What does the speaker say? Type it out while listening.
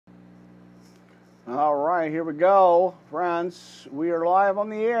All right, here we go, friends. We are live on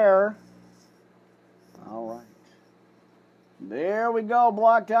the air. All right. There we go,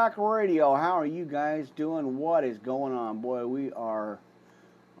 Blog Talk Radio. How are you guys doing? What is going on? Boy, we are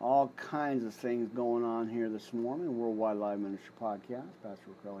all kinds of things going on here this morning. Worldwide Live Ministry Podcast.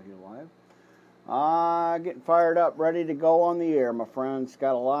 Pastor Crowley here live. Getting fired up, ready to go on the air, my friends.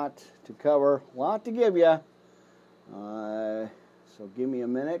 Got a lot to cover, a lot to give you. So give me a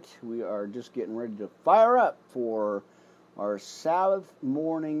minute. We are just getting ready to fire up for our Sabbath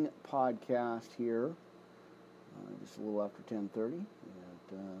morning podcast here. Just a little after 10:30.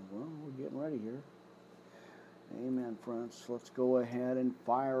 Well, we're getting ready here. Amen, friends. Let's go ahead and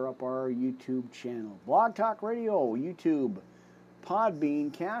fire up our YouTube channel. Blog Talk Radio, YouTube,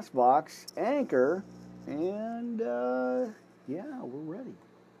 Podbean, Castbox, Anchor, and yeah, we're ready.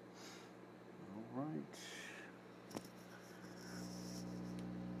 All right.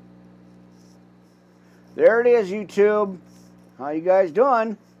 There it is, YouTube. How you guys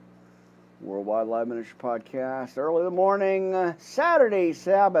doing? Worldwide Live Ministry Podcast. Early in the morning, Saturday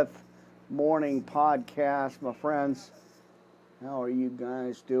Sabbath morning podcast, my friends. How are you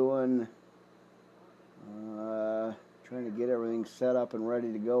guys doing? Trying to get everything set up and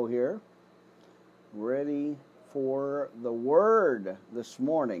ready to go here. Ready for the Word this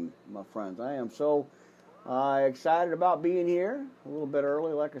morning, my friends. I am so excited about being here. A little bit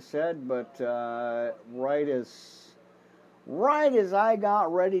early, like I said, but right as I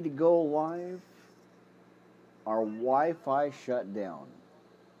got ready to go live, our Wi-Fi shut down.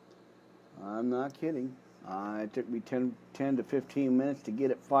 I'm not kidding. It took me 10 to 15 minutes to get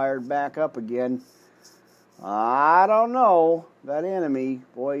it fired back up again. I don't know. That enemy,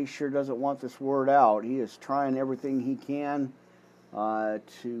 boy, he sure doesn't want this word out. He is trying everything he can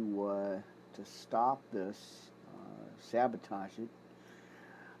to stop this, sabotage it.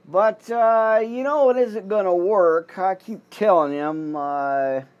 But, it isn't going to work. I keep telling him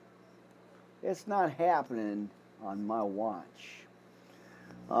it's not happening on my watch.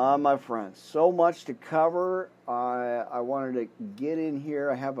 My friends, so much to cover. I wanted to get in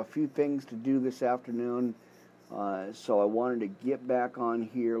here. I have a few things to do this afternoon. So I wanted to get back on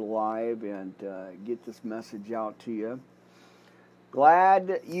here live and get this message out to you.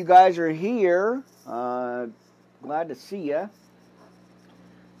 Glad you guys are here. Glad to see you.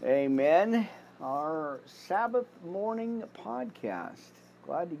 Amen. Our Sabbath morning podcast.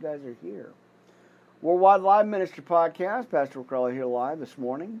 Glad you guys are here. Worldwide Live Ministry Podcast. Pastor Crowley here live this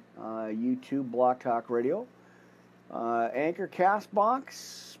morning. YouTube, Blog Talk Radio. Anchor,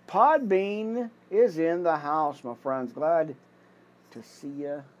 Castbox. Podbean is in the house, my friends. Glad to see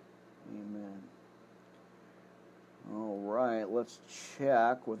you. Amen. All right, let's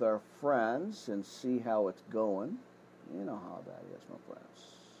check with our friends and see how it's going. You know how that is, my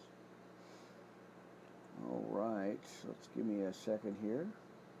friends. All right, let's give me a second here.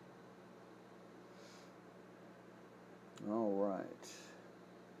 All right.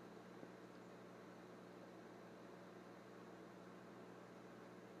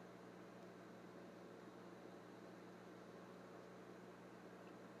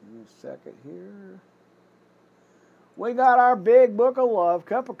 Give me a second here. We got our big book of love,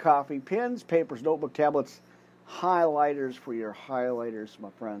 cup of coffee, pens, papers, notebook, tablets, highlighters for your highlighters, my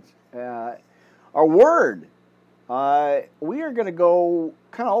friends. Our word. We are going to go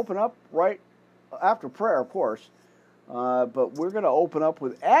kind of open up right after prayer, of course. But we're going to open up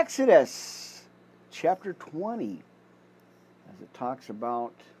with Exodus chapter 20 as it talks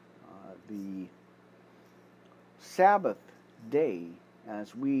about the Sabbath day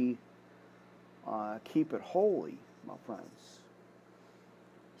as we keep it holy, my friends.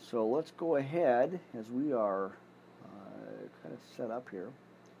 So let's go ahead as we are kind of set up here,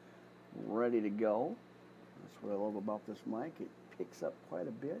 ready to go. That's what I love about this mic. It picks up quite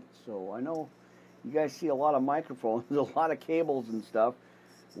a bit. So I know you guys see a lot of microphones, a lot of cables and stuff.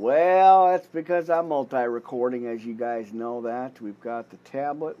 Well, that's because I'm multi-recording, as you guys know that. We've got the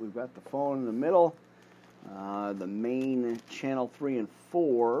tablet, we've got the phone in the middle, the main channel 3 and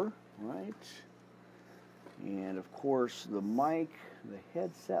 4, right? And, of course, the mic, the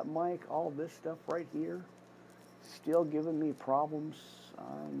headset mic, all this stuff right here, still giving me problems.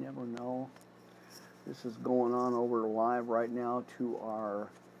 I never know. This is going on over live right now to our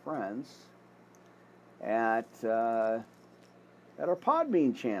friends at our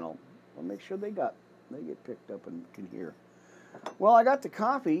Podbean channel. I'll make sure they get picked up and can hear. Well, I got the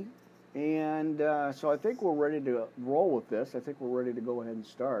coffee, and so I think we're ready to roll with this. I think we're ready to go ahead and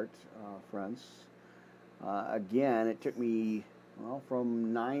start, friends. Again, it took me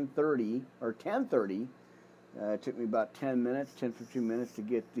from 9:30 or 10:30 It took me about 15 minutes to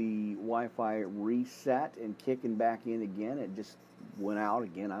get the Wi-Fi reset and kicking back in again. It just went out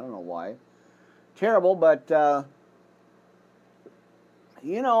again. I don't know why. Terrible, but, I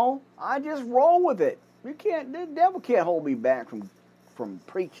just roll with it. The devil can't hold me back from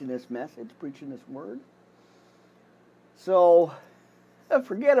preaching this message, preaching this word. So,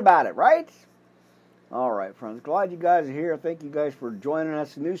 forget about it, right? All right, friends. Glad you guys are here. Thank you guys for joining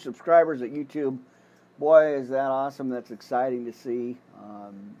us. New subscribers at YouTube. Boy, is that awesome. That's exciting to see.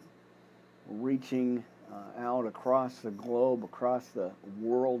 Reaching out across the globe, across the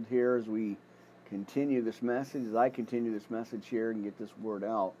world here as we continue this message, as I continue this message here and get this word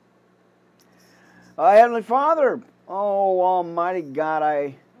out. Heavenly Father, Almighty God,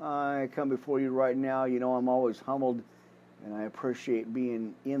 I come before you right now. I'm always humbled, and I appreciate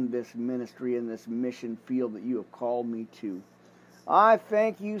being in this ministry, in this mission field that you have called me to. I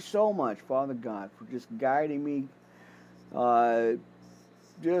thank you so much, Father God, for just guiding me,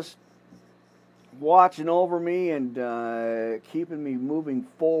 just watching over me and keeping me moving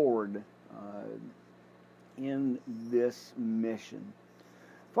forward in this mission.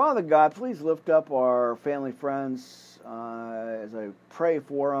 Father God, please lift up our family friends as I pray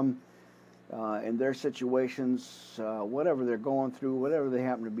for them in their situations, whatever they're going through, whatever they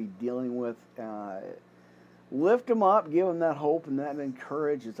happen to be dealing with. Lift them up, give them that hope and that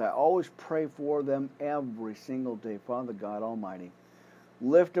encouragement. As I always pray for them every single day, Father God Almighty.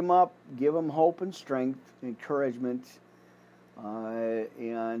 Lift them up, give them hope and strength, encouragement,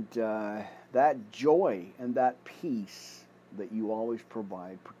 and that joy and that peace that you always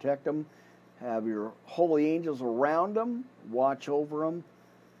provide. Protect them, have your holy angels around them, watch over them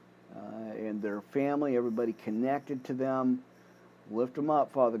and their family, everybody connected to them. Lift them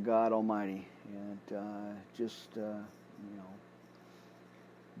up, Father God Almighty, and just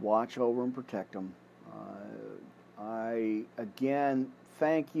watch over and protect them. I again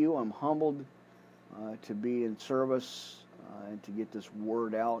thank you. I'm humbled to be in service and to get this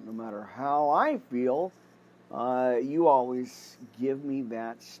word out. No matter how I feel, you always give me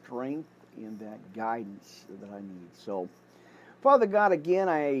that strength and that guidance that I need. So, Father God, again,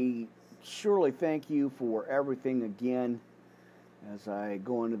 I surely thank you for everything again as I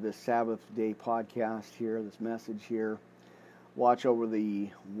go into this Sabbath Day podcast here, this message here. Watch over the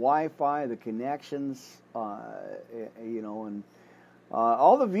Wi-Fi, the connections, and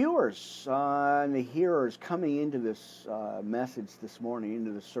all the viewers and the hearers coming into this message this morning,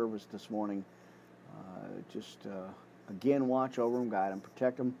 into the service this morning. Again, watch over them, guide them,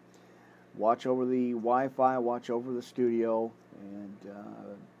 protect them. Watch over the Wi-Fi, watch over the studio, and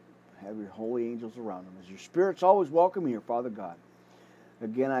have your holy angels around them. As your Spirit's always welcome here, Father God.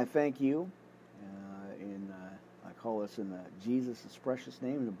 Again, I thank you, and I call this in Jesus' precious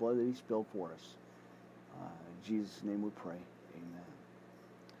name and the blood that He spilled for us. In Jesus' name we pray. Amen.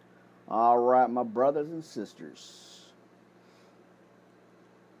 All right, my brothers and sisters.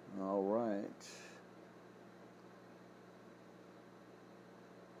 All right.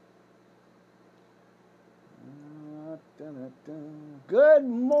 Good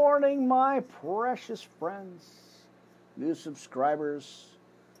morning, my precious friends, new subscribers,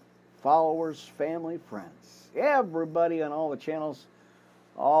 followers, family, friends, everybody on all the channels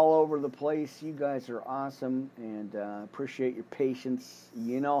all over the place. You guys are awesome, and appreciate your patience.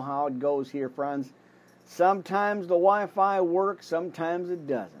 You know how it goes here, friends. Sometimes the Wi-Fi works, sometimes it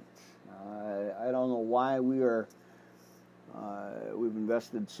doesn't. I don't know why we've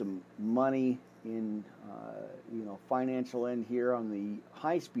invested some money in financial end here on the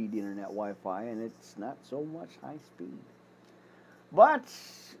high-speed internet Wi-Fi, and it's not so much high speed. But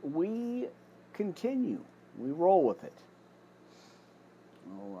we continue. We roll with it.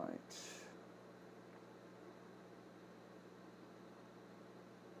 All right.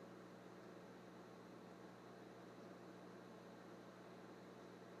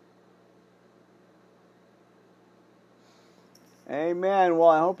 Amen. Well,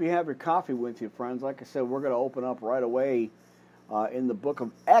 I hope you have your coffee with you, friends. Like I said, we're going to open up right away in the book of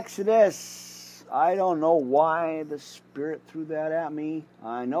Exodus. I don't know why the Spirit threw that at me.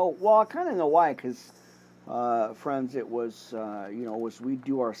 I kind of know why, because, friends, it was, as we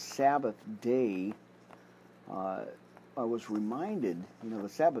do our Sabbath day, I was reminded, the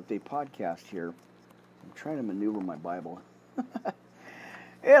Sabbath Day podcast here. I'm trying to maneuver my Bible.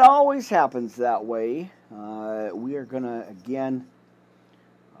 It always happens that way. We are going to, again,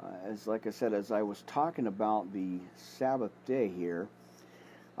 like I said, as I was talking about the Sabbath day here,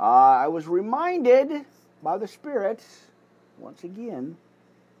 I was reminded by the Spirit, once again,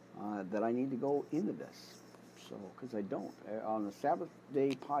 that I need to go into this. So, because I don't. On the Sabbath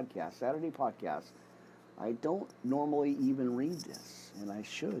day podcast, Saturday podcast, I don't normally even read this, and I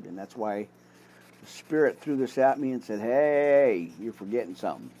should, and that's why the Spirit threw this at me and said, hey, you're forgetting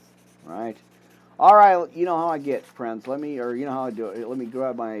something, right? All right, you know how I get, friends. You know how I do it. Let me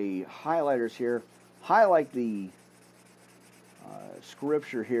grab my highlighters here, highlight the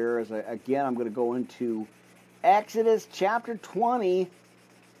scripture here. I'm going to go into Exodus chapter 20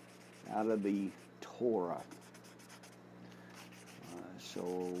 out of the Torah.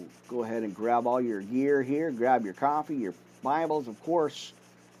 So go ahead and grab all your gear here. Grab your coffee, your Bibles, of course,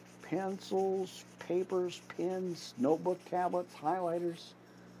 pencils, papers, pens, notebook, tablets, highlighters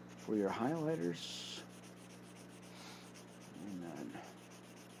for your highlighters. And then,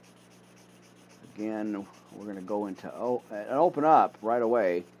 again, we're going to go into and open up right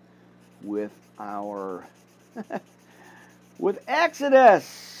away with our with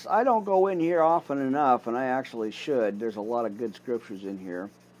Exodus. I don't go in here often enough, and I actually should. There's a lot of good scriptures in here.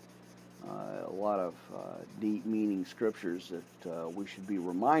 A lot of deep meaning scriptures that we should be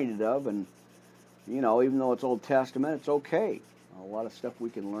reminded of. And, you know, even though it's Old Testament, it's okay. A lot of stuff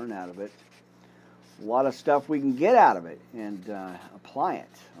we can learn out of it. A lot of stuff we can get out of it and apply it,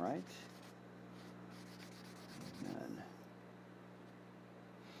 right?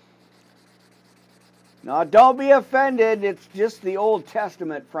 Now, don't be offended. It's just the Old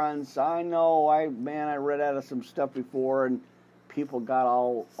Testament, friends. I know, I read out of some stuff before, and people got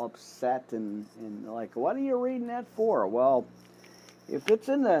all upset and like, what are you reading that for? Well, if it's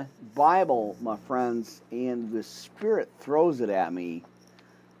in the Bible, my friends, and the Spirit throws it at me,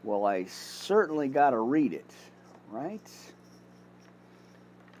 well, I certainly got to read it, right?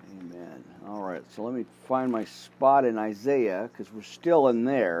 Amen. All right, so let me find my spot in Isaiah, because we're still in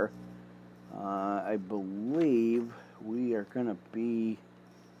there. I believe we are going to be,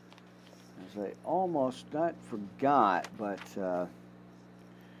 as I almost not forgot, but I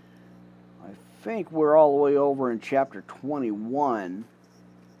think we're all the way over in chapter 21.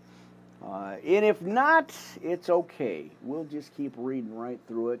 And if not, it's okay. We'll just keep reading right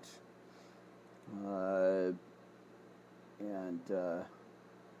through it. There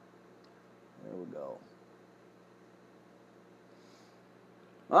we go.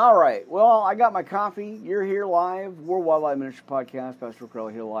 All right. Well, I got my coffee. You're here live. World Wildlife Ministry Podcast. Pastor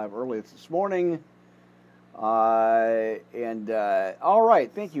Crowley here live early this morning. All right.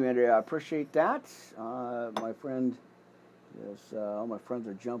 Thank you, Andrea. I appreciate that. My friend, all my friends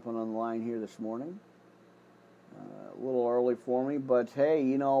are jumping on the line here this morning. A little early for me, but hey,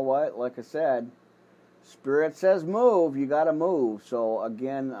 you know what? Like I said, Spirit says move. You got to move. So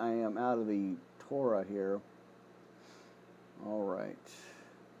again, I am out of the Torah here. All right.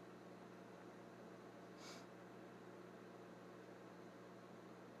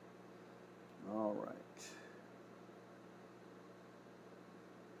 All right.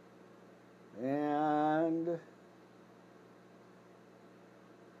 And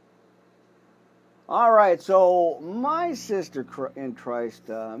all right, so my sister in Christ,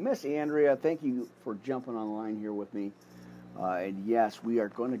 Miss Andrea, thank you for jumping online here with me. And yes, we are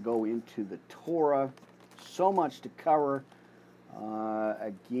going to go into the Torah. So much to cover.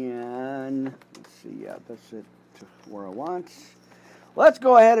 Again, let's see. Yeah, that's it to where I want. Let's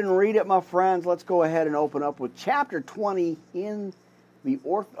go ahead and read it, my friends. Let's go ahead and open up with chapter 20 in the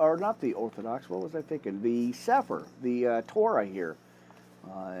not the Orthodox. What was I thinking? The Sefer, the Torah here,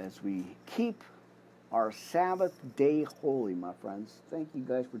 as we keep our Sabbath day holy, my friends. Thank you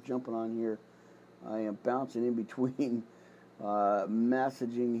guys for jumping on here. I am bouncing in between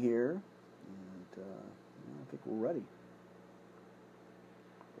messaging here, and I think we're ready.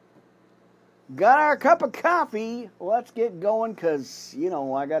 Got our cup of coffee. Let's get going, because, you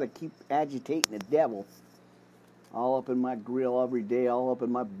know, I got to keep agitating the devil. All up in my grill every day, all up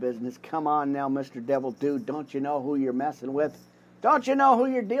in my business. Come on now, Mr. Devil Dude. Don't you know who you're messing with? Don't you know who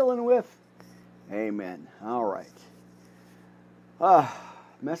you're dealing with? Amen. All right.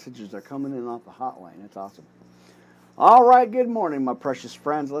 Messages are coming in off the hotline. That's awesome. All right, good morning, my precious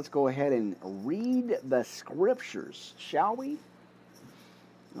friends. Let's go ahead and read the scriptures, shall we?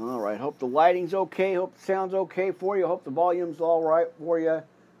 All right, hope the lighting's okay, hope the sound's okay for you, hope the volume's all right for you.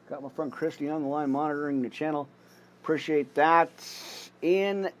 Got my friend Christy on the line monitoring the channel. Appreciate that.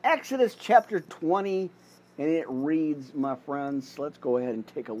 In Exodus chapter 20, and it reads, my friends, let's go ahead and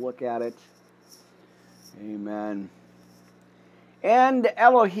take a look at it. Amen. And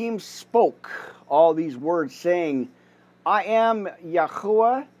Elohim spoke all these words, saying, I am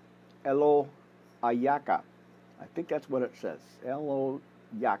Yahuwah Elo Ayaka. I think that's what it says. Elo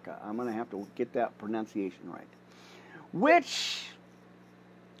Yaka. I'm going to have to get that pronunciation right. Which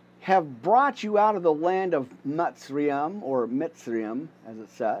have brought you out of the land of Mitzrayim, or Mitzrayim, as it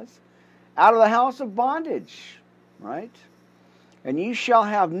says, out of the house of bondage, right? And ye shall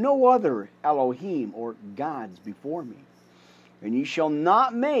have no other Elohim or gods before me. And ye shall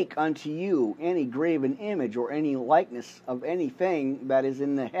not make unto you any graven image or any likeness of anything that is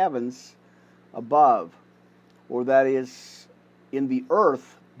in the heavens above, or that is in the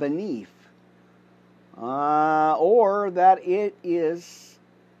earth beneath, or that it is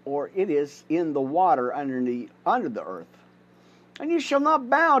in the water under the earth. And you shall not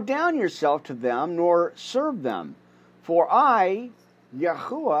bow down yourself to them, nor serve them. For I,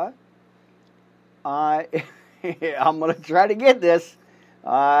 Yahuwah, I'm going to try to get this,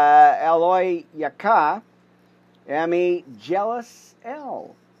 Eloi Yakah, am a jealous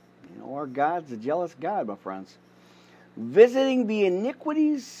El. You know, our God's a jealous God, my friends. Visiting the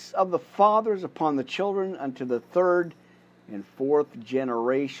iniquities of the fathers upon the children unto the third and fourth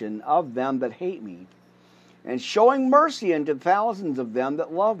generation of them that hate me, and showing mercy unto thousands of them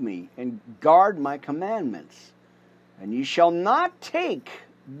that love me, and guard my commandments. And ye shall not take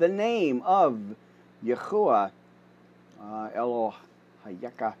the name of Yahuwah,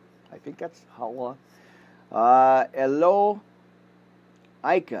 Elohayaka, I think that's Allah, Elohayka,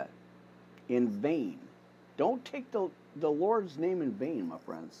 in vain. Don't take the Lord's name in vain, my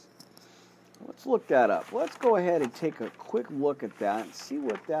friends. Let's look that up. Let's go ahead and take a quick look at that and see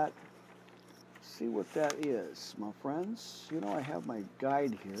what that is, my friends. You know, I have my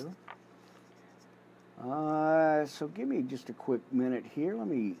guide here. So give me just a quick minute here. Let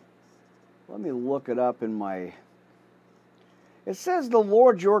me look it up in my. It says the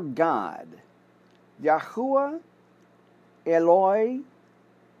Lord your God, Yahuwah Eloi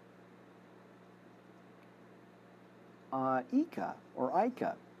Ika or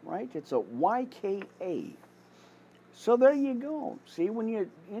Ika, right? It's a YKA. So there you go. See, when you're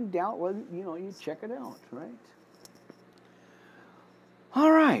in doubt, well, you know, you check it out, right?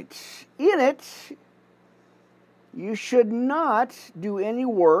 All right. In it, you should not do any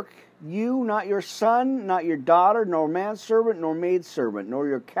work, you, not your son, not your daughter, nor manservant, nor maidservant, nor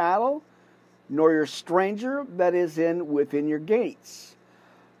your cattle, nor your stranger that is within your gates.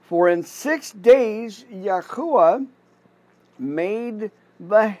 For in 6 days Yahuwah made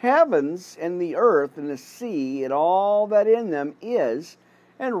the heavens and the earth and the sea and all that in them is,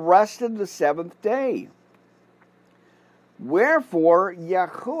 and rested the seventh day. Wherefore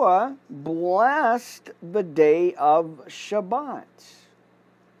Yahuwah blessed the day of Shabbat.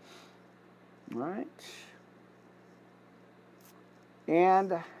 Right?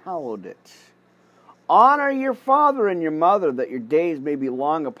 And hallowed it. Honor your father and your mother, that your days may be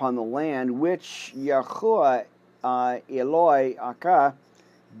long upon the land, which Yahuwah Eloi Akah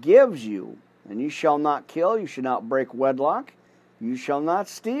gives you. And you shall not kill, you shall not break wedlock, you shall not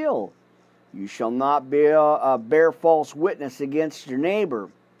steal, you shall not bear false witness against your neighbor,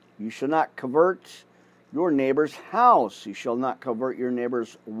 you shall not covet your neighbor's house, you shall not covet your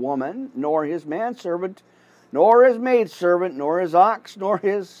neighbor's woman, nor his manservant, nor his maidservant, nor his ox, nor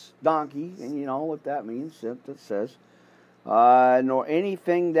his donkey. And you know what that means, it says. Nor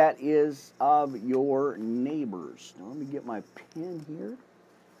anything that is of your neighbors. Now let me get my pen here.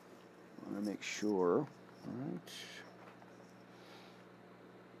 I want to make sure. All right.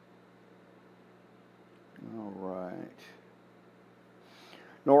 All right.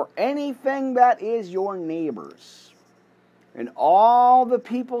 Nor anything that is your neighbor's. And all the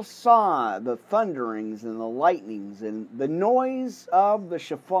people saw the thunderings and the lightnings and the noise of the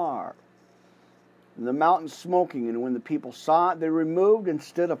shofar, and the mountain smoking. And when the people saw it, they removed and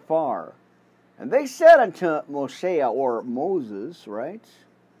stood afar. And they said unto Moshe, or Moses, right?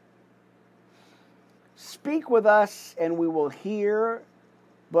 Speak with us, and we will hear,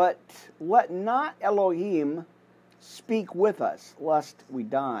 but let not Elohim speak with us, lest we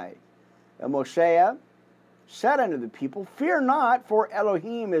die. And Moshe said unto the people, fear not, for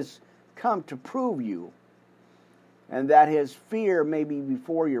Elohim is come to prove you, and that his fear may be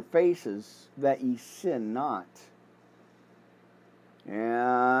before your faces, that ye sin not.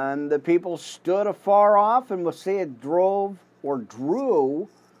 And the people stood afar off, and Moshe drew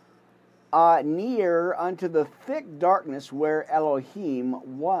near unto the thick darkness where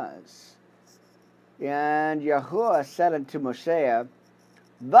Elohim was. And Yahuwah said unto Moshe,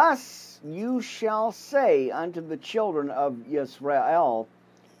 thus you shall say unto the children of Israel,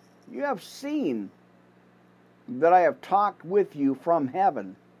 you have seen that I have talked with you from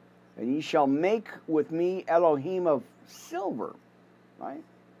heaven, and ye shall make with me Elohim of silver, right?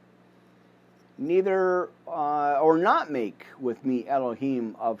 Neither, or not make with me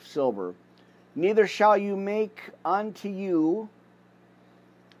Elohim of silver, neither shall you make unto you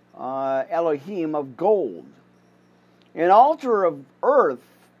Elohim of gold. An altar of earth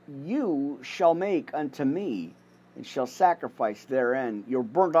you shall make unto me, and shall sacrifice therein your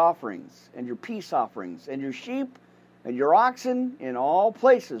burnt offerings, and your peace offerings, and your sheep, and your oxen, in all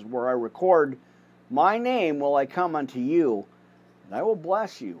places where I record my name will I come unto you, and I will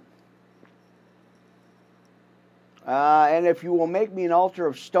bless you. And if you will make me an altar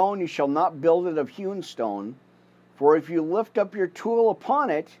of stone, you shall not build it of hewn stone, for if you lift up your tool upon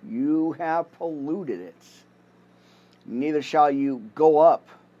it, you have polluted it. Neither shall you go up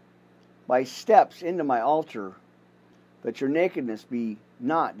by steps into my altar, that your nakedness be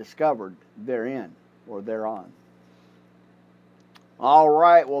not discovered therein or thereon. All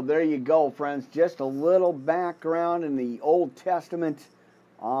right, well, there you go, friends. Just a little background in the Old Testament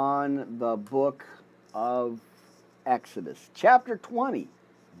on the book of Exodus. Chapter 20,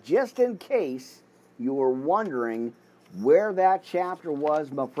 just in case you were wondering where that chapter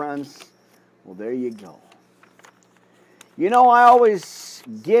was, my friends, well, there you go. You know, I always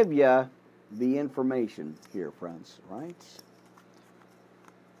give you the information here, friends, right?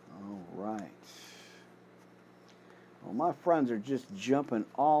 All right. Well, my friends are just jumping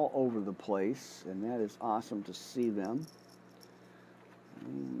all over the place, and that is awesome to see them.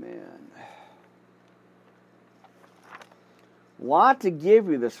 Amen. A lot to give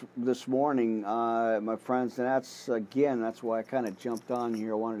you this morning, my friends, and that's why I kind of jumped on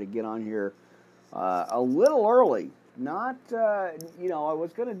here. I wanted to get on here a little early. Not, I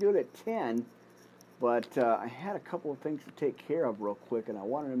was going to do it at 10, but I had a couple of things to take care of real quick, and I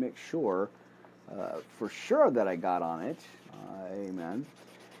wanted to make sure, for sure, that I got on it. Amen.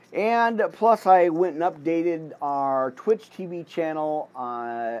 And plus, I went and updated our Twitch TV channel,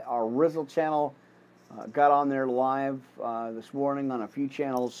 our Rizzle channel. Got on there live this morning on a few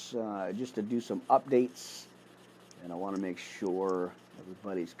channels just to do some updates, and I want to make sure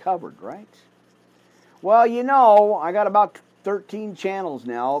everybody's covered, right? Well, you know, I got about 13 channels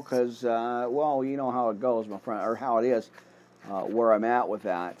now because, well, you know how it goes, my friend, or how it is, where I'm at with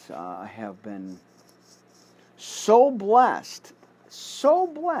that. I have been so blessed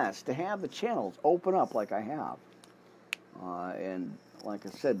to have the channels open up like I have. And like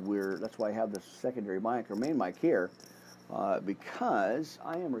I said, that's why I have this secondary mic or main mic here, because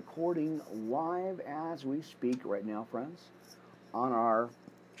I am recording live as we speak right now, friends, on our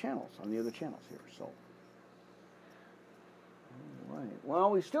channels, on the other channels here. So, all right.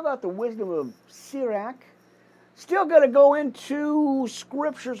 Well, we still got the wisdom of Sirach. Still got to go into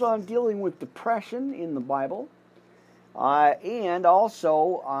scriptures on dealing with depression in the Bible. And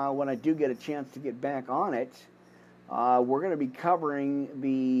also, when I do get a chance to get back on it, we're going to be covering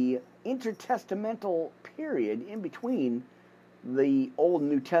the intertestamental period in between the Old and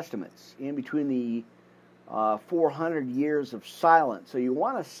New Testaments, in between the 400 years of silence. So you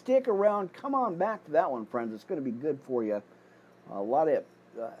want to stick around. Come on back to that one, friends. It's going to be good for you. A lot of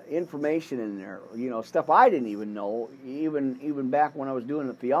information in there, you know, stuff I didn't even know, even back when I was doing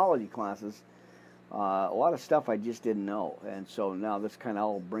the theology classes. A lot of stuff I just didn't know. And so now this kind of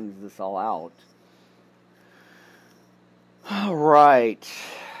all brings this all out. All right.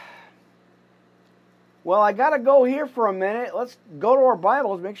 Well, I got to go here for a minute. Let's go to our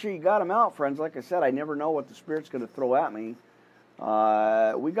Bibles. Make sure you got them out, friends. Like I said, I never know what the Spirit's going to throw at me.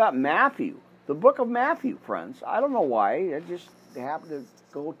 We got Matthew, the book of Matthew, friends. I don't know why. I just happened to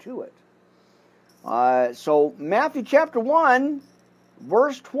go to it. So Matthew chapter 1,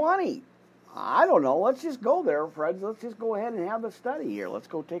 verse 20. I don't know. Let's just go there, friends. Let's just go ahead and have the study here. Let's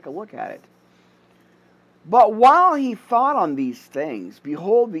go take a look at it. But while he thought on these things,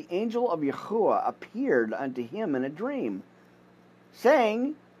 behold, the angel of Yahuwah appeared unto him in a dream,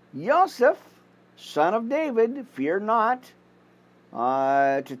 saying, Joseph, son of David, fear not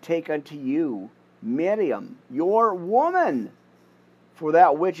to take unto you Miriam, your woman, for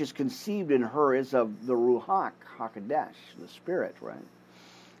that which is conceived in her is of the Ruach HaKodesh, the Spirit, right?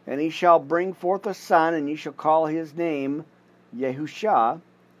 And he shall bring forth a son, and ye shall call his name Yehusha,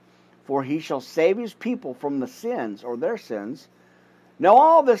 for he shall save his people from the sins, or their sins. Now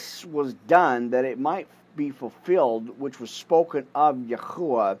all this was done that it might be fulfilled, which was spoken of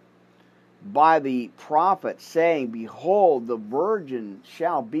Yahuwah by the prophet, saying, Behold, the virgin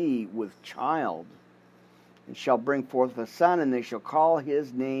shall be with child, and shall bring forth a son, and they shall call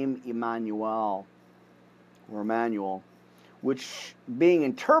his name Emmanuel, or Emmanuel, which being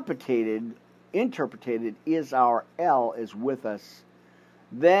interpreted is our El is with us.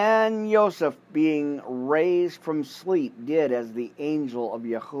 Then Joseph, being raised from sleep, did as the angel of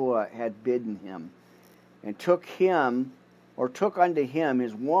Yahuwah had bidden him, and took unto him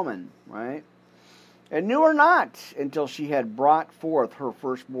his woman, right? And knew her not until she had brought forth her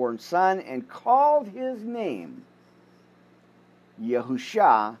firstborn son, and called his name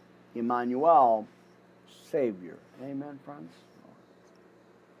Yahusha, Emmanuel, Savior. Amen, friends?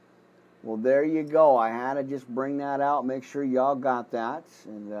 Well, there you go. I had to just bring that out, make sure y'all got that,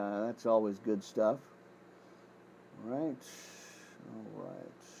 and that's always good stuff. All right.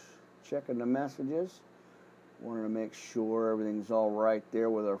 Checking the messages. Wanted to make sure everything's all right there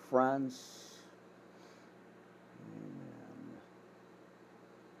with our friends.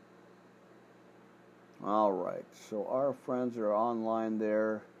 All right. So our friends are online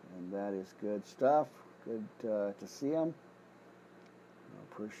there, and that is good stuff. Good to see them.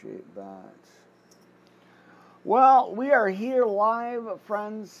 Appreciate that. Well, we are here live,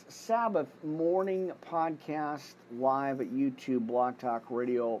 friends. Sabbath morning podcast live at YouTube, Blog Talk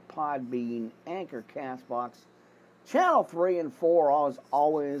Radio, Podbean, Anchor, Castbox, Channel 3 and 4.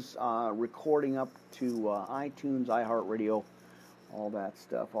 Always recording up to iTunes, iHeartRadio, all that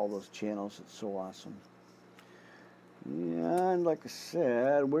stuff, all those channels. It's so awesome. Yeah, and like I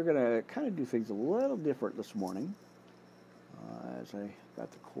said, we're going to kind of do things a little different this morning. As I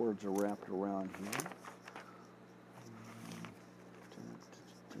got the cords wrapped around here.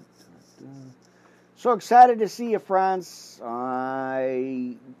 So excited to see you, friends. Like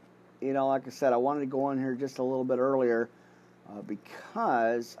I said, I wanted to go on here just a little bit earlier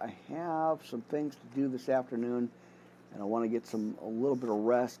because I have some things to do this afternoon, and I want to get a little bit of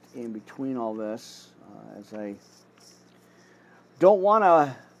rest in between all this, as I don't want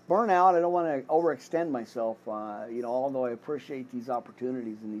to burn out. I don't want to overextend myself. Although I appreciate these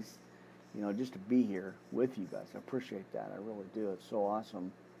opportunities and these, just to be here with you guys. I appreciate that. I really do. It's so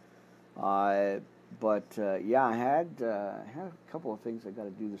awesome. I had a couple of things I got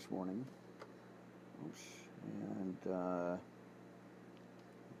to do this morning. Oops. And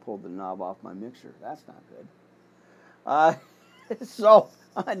pulled the knob off my mixer. That's not good. So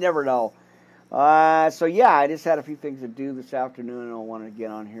I never know. I just had a few things to do this afternoon, and I wanted to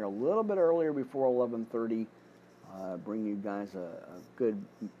get on here a little bit earlier before 11:30. Bring you guys a good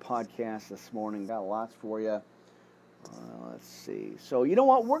podcast this morning. Got lots for you. Let's see. So you know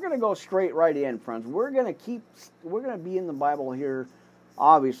what? We're going to go straight right in, friends. We're going to be in the Bible here,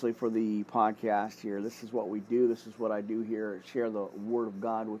 obviously, for the podcast here. This is what we do. This is what I do here. Share the Word of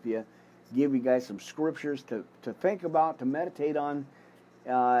God with you. Give you guys some scriptures to think about, to meditate on,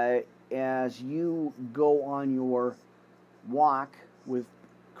 as you go on your walk with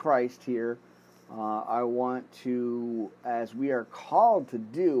Christ here. I want to, as we are called to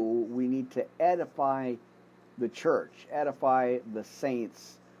do, we need to edify the church, edify the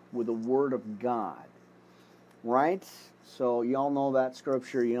saints with the Word of God, right? So you all know that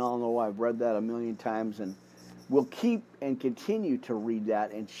scripture. You all know I've read that a million times, and we'll keep and continue to read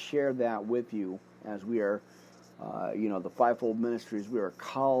that and share that with you as we are, the fivefold ministries. We are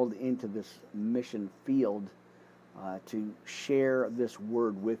called into this mission field to share this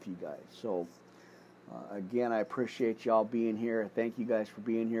word with you guys. So again, I appreciate y'all being here. Thank you guys for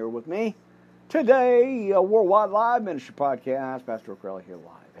being here with me. Today, a Worldwide Live Ministry Podcast. Pastor O'Crelly here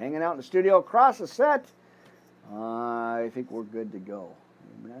live. Hanging out in the studio across the set. I think we're good to go.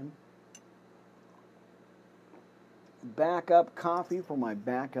 Amen. Backup coffee for my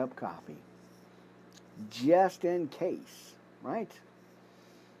backup coffee. Just in case, right?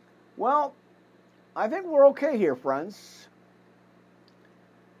 Well, I think we're okay here, friends.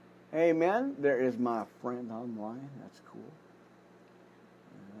 Amen. There is my friend online. That's cool.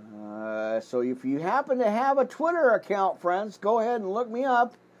 So if you happen to have a Twitter account, friends, go ahead and look me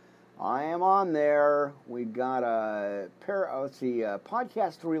up. I am on there. We've got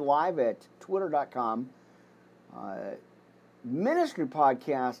Podcast 3 Live at twitter.com. Ministry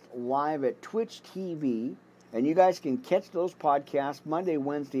Podcast Live at Twitch TV. And you guys can catch those podcasts Monday,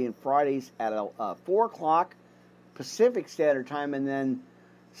 Wednesday, and Fridays at 4 o'clock Pacific Standard Time. And then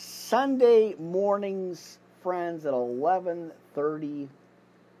Sunday mornings, friends, at 11:30.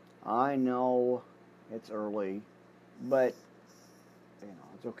 I know it's early, but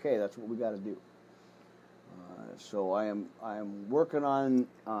it's okay. That's what we got to do. So I am working on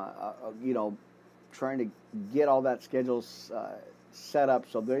trying to get all that schedules set up.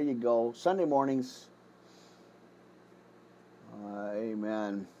 So there you go. Sunday mornings.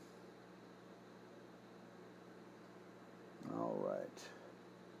 Amen. All right.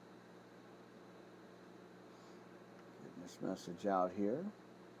 Getting this message out here.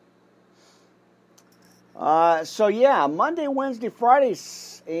 Monday, Wednesday,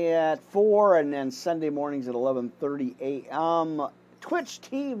 Fridays at 4, and then Sunday mornings at 11:30 a.m. Twitch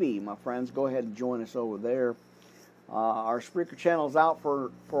TV, my friends. Go ahead and join us over there. Our Spreaker channel's out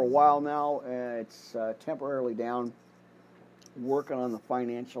for a while now. It's temporarily down. Working on the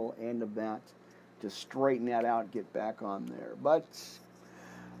financial end of that to straighten that out and get back on there. But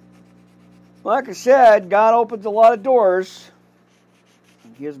like I said, God opens a lot of doors. He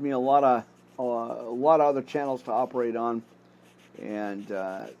gives me a lot of other channels to operate on, and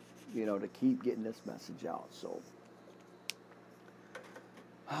to keep getting this message out. So,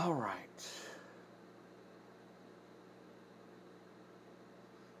 all right.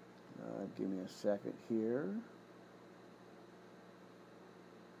 Give me a second here.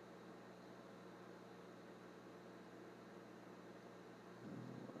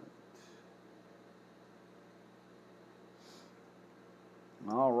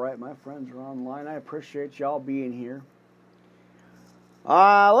 All right, my friends are online. I appreciate y'all being here.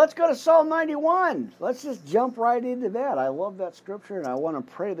 Let's go to Psalm 91. Let's just jump right into that. I love that scripture, and I want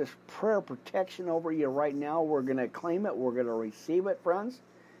to pray this prayer of protection over you right now. We're going to claim it. We're going to receive it, friends.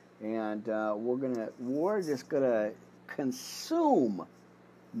 And we're just going to consume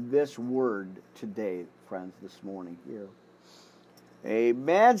this word today, friends, this morning here.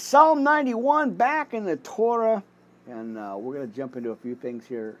 Amen. Psalm 91, back in the Torah. And we're going to jump into a few things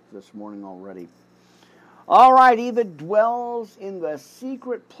here this morning already. All right, he that dwells in the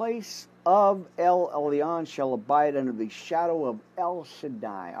secret place of El Elyon shall abide under the shadow of El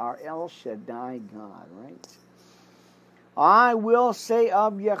Shaddai, our El Shaddai God, right? I will say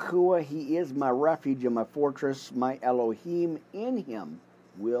of Yahuwah, he is my refuge and my fortress, my Elohim, in him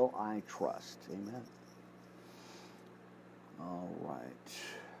will I trust. Amen. All right.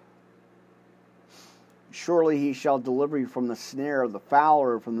 Surely he shall deliver you from the snare of the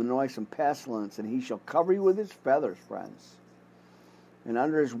fowler, from the noisome pestilence, and he shall cover you with his feathers, friends. And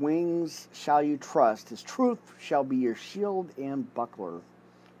under his wings shall you trust. His truth shall be your shield and buckler.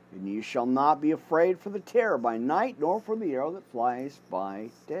 And you shall not be afraid for the terror by night, nor for the arrow that flies by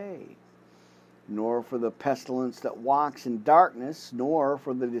day, nor for the pestilence that walks in darkness, nor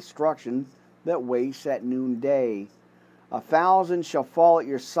for the destruction that wastes at noonday. 1,000 shall fall at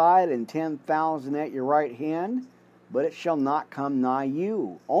your side, and 10,000 at your right hand, but it shall not come nigh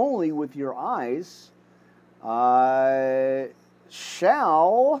you. Only with your eyes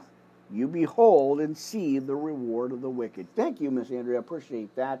shall you behold and see the reward of the wicked. Thank you, Miss Andrea. I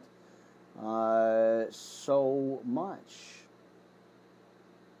appreciate that so much.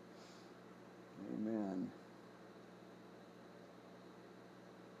 Amen.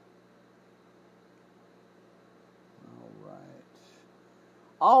 All right.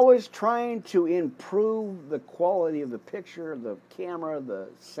 Always trying to improve the quality of the picture, the camera, the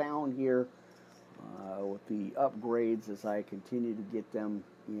sound here, with the upgrades as I continue to get them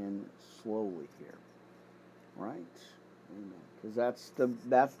in slowly here, right? Because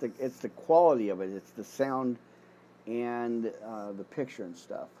it's the quality of it. It's the sound and the picture and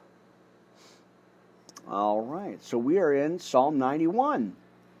stuff. All right, so we are in Psalm 91.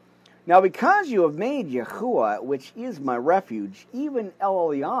 Now, because you have made Yahuwah, which is my refuge, even El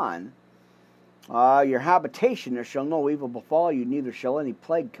Elyon, your habitation, there shall no evil befall you, neither shall any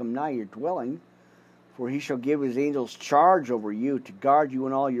plague come nigh your dwelling. For he shall give his angels charge over you to guard you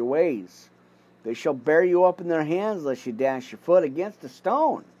in all your ways. They shall bear you up in their hands, lest you dash your foot against a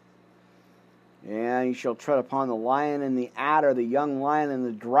stone. And you shall tread upon the lion and the adder, the young lion and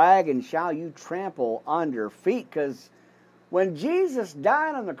the dragon shall you trample under feet. Because when Jesus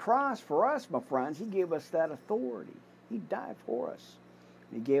died on the cross for us, my friends, he gave us that authority. He died for us.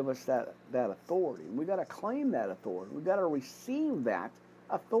 He gave us that authority. And we've got to claim that authority. We've got to receive that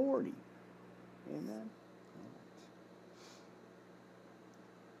authority. Amen.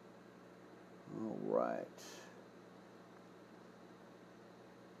 All right.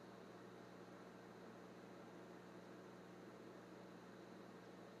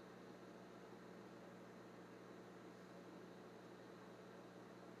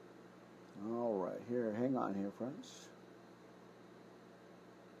 All right. Here, hang on here, friends.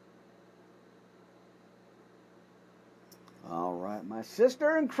 All right, my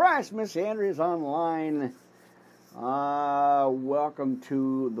sister in Christ, Miss Andrea, is online. Welcome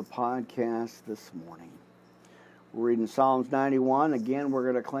to the podcast this morning. We're reading Psalms 91. Again, we're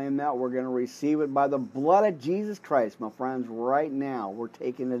going to claim that. We're going to receive it by the blood of Jesus Christ, my friends. Right now, we're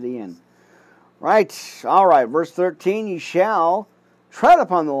taking it in. Right. All right. Verse 13, you shall tread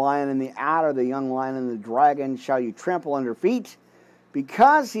upon the lion and the adder, the young lion and the dragon shall you trample under feet,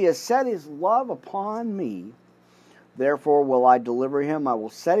 because he has set his love upon me. Therefore will I deliver him. I will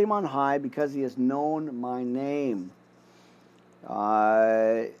set him on high, because he has known my name.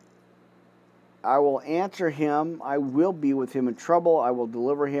 I will answer him. I will be with him in trouble. I will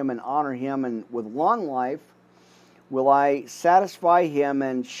deliver him and honor him. And with long life will I satisfy him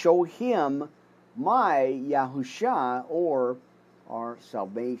and show him my Yahusha, or our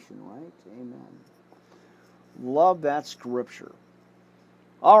salvation, right? Amen. Love that scripture.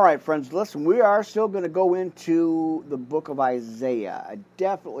 All right, friends, listen, we are still going to go into the book of Isaiah. I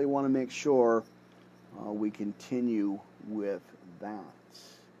definitely want to make sure we continue with that.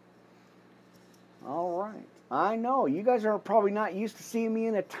 All right. I know, you guys are probably not used to seeing me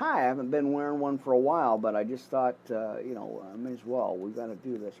in a tie. I haven't been wearing one for a while, but I just thought, I may as well. We've got to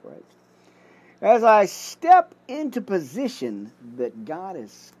do this right. As I step into position that God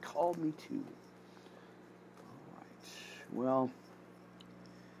has called me to. All right. Well,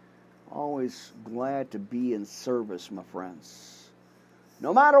 always glad to be in service, my friends.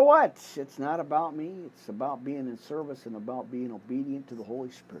 No matter what, it's not about me. It's about being in service and about being obedient to the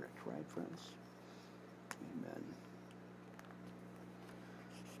Holy Spirit. Right, friends? Amen.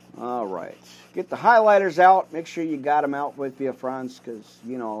 All right. Get the highlighters out. Make sure you got them out with you, friends, because,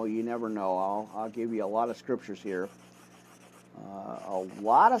 you never know. I'll give you a lot of scriptures here. A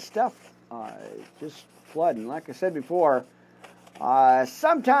lot of stuff just flooding. Like I said before,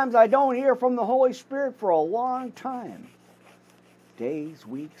 sometimes I don't hear from the Holy Spirit for a long time. Days,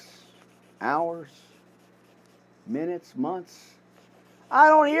 weeks, hours, minutes, months. I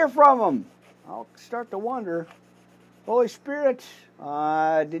don't hear from Him. I'll start to wonder, Holy Spirit,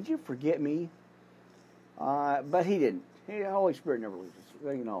 did you forget me? But He didn't. The Holy Spirit never leaves us.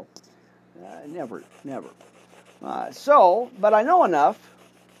 Never. But I know enough.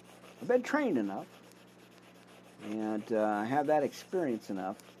 I've been trained enough. And I have that experience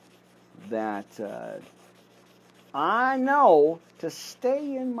enough that I know to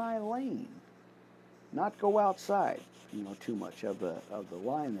stay in my lane, not go outside, too much of the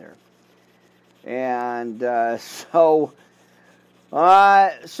line there. And so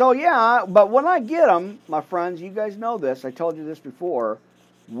yeah. But when I get them, my friends, you guys know this. I told you this before.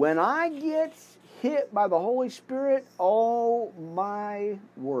 When I get hit by the Holy Spirit, oh my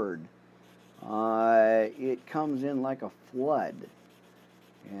word. It comes in like a flood.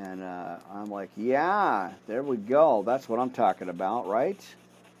 And I'm like, yeah, there we go. That's what I'm talking about, right?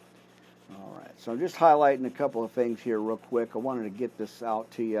 All right. So I'm just highlighting a couple of things here real quick. I wanted to get this out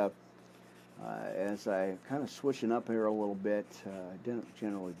to you as I kind of switching up here a little bit. I didn't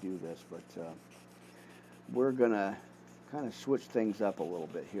generally do this, but we're going to kind of switch things up a little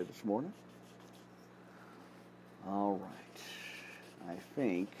bit here this morning. All right. I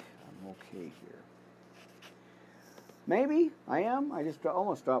think I'm okay here. Maybe I am. I just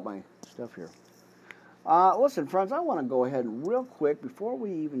almost dropped my stuff here. Listen, friends, I want to go ahead and real quick, before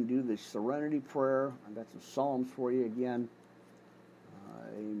we even do the serenity prayer, I've got some Psalms for you again.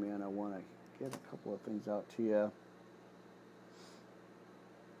 Amen. I want to get a couple of things out to you.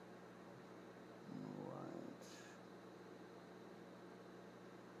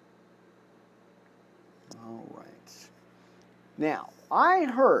 All right. Now, I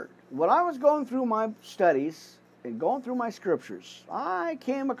heard, when I was going through my studies and going through my scriptures, I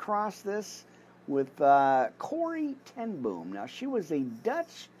came across this with Corrie ten Boom. Now, she was a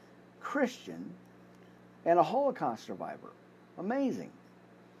Dutch Christian and a Holocaust survivor. Amazing.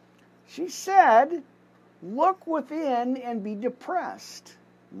 She said, look within and be depressed.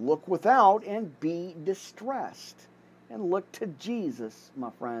 Look without and be distressed. And look to Jesus, my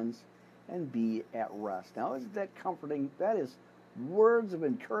friends, and be at rest. Now, isn't that comforting? That is words of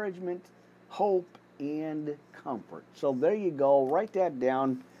encouragement, hope, and comfort. So there you go. Write that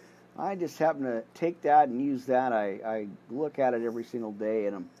down. I just happen to take that and use that. I look at it every single day,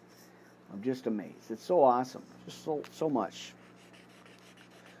 and I'm just amazed. It's so awesome. Just so much.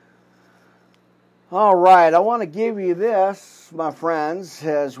 All right, I want to give you this, my friends,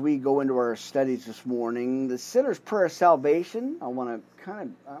 as we go into our studies this morning. The Sinner's Prayer of Salvation. I want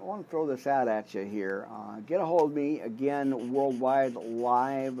to throw this out at you here. Get a hold of me again. Worldwide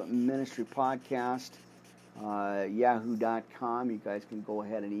Live Ministry Podcast, yahoo.com. You guys can go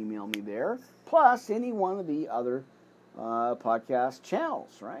ahead and email me there. Plus any one of the other podcast channels.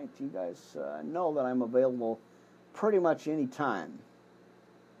 Right? You guys know that I'm available pretty much any time.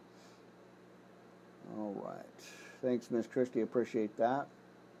 All right. Thanks, Miss Christie. Appreciate that.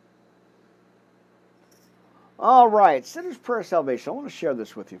 All right. Sinner's Prayer of Salvation. I want to share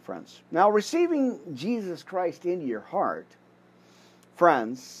this with you, friends. Now, receiving Jesus Christ into your heart,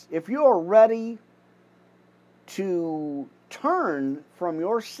 friends, if you are ready to turn from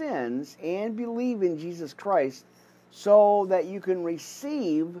your sins and believe in Jesus Christ so that you can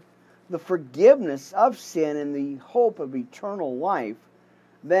receive the forgiveness of sin and the hope of eternal life,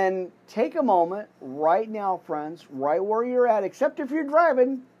 then take a moment right now, friends, right where you're at, except if you're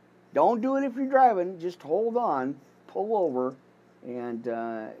driving. Don't do it if you're driving. Just hold on, pull over, and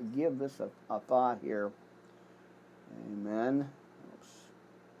give this a thought here. Amen. Oops.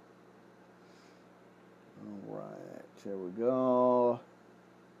 All right, there we go.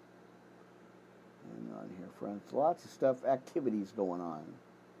 Hang on here, friends. Lots of stuff, activities going on.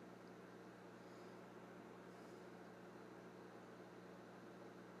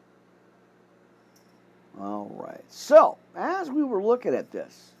 All right. So, as we were looking at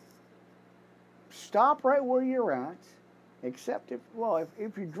this, stop right where you're at. Except if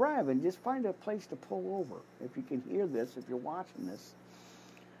you're driving, just find a place to pull over. If you can hear this, if you're watching this,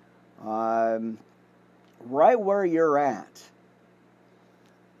 right where you're at,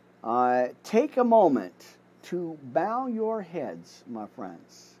 take a moment to bow your heads, my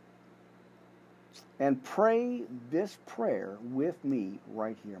friends, and pray this prayer with me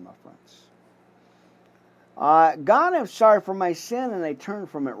right here, my friends. God, I'm sorry for my sin, and I turn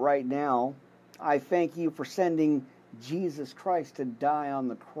from it right now. I thank you for sending Jesus Christ to die on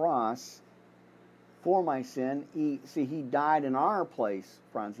the cross for my sin. He died in our place,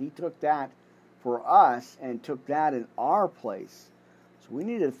 friends. He took that for us and took that in our place. So we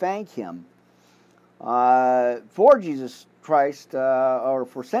need to thank Him for Jesus Christ, or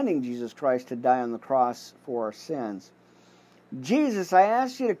for sending Jesus Christ to die on the cross for our sins. Jesus, I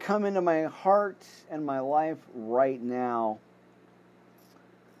ask you to come into my heart and my life right now.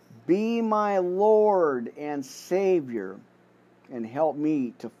 Be my Lord and Savior, and help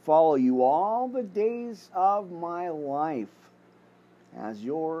me to follow you all the days of my life as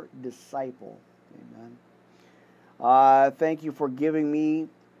your disciple. Amen. Thank you for forgiving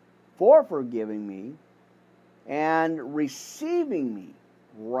me, and receiving me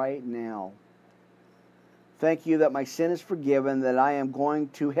right now. Thank you that my sin is forgiven, that I am going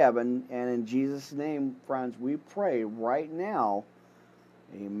to heaven, and in Jesus' name, friends, we pray right now.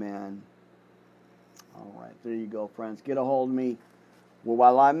 Amen. All right, there you go, friends. Get a hold of me.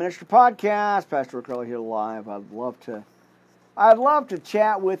 Worldwide Live Ministry Podcast, Pastor Rick Early here live. I'd love to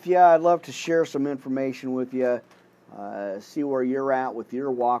chat with you. I'd love to share some information with you. See where you're at with your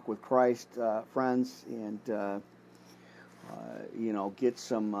walk with Christ, friends, and get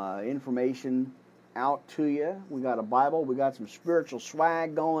some information out to you. We got a Bible. We got some spiritual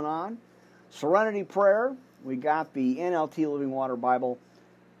swag going on. Serenity Prayer. We got the NLT Living Water Bible.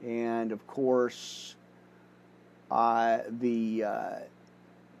 And, of course, the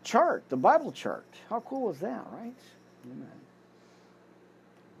chart, the Bible chart. How cool is that, right? Amen.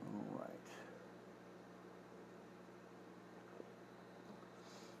 All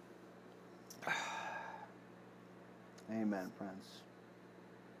right. Amen, friends.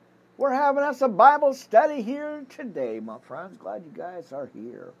 We're having us a Bible study here today, my friends. Glad you guys are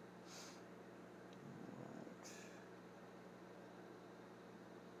here.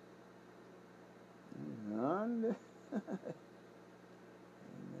 And Amen.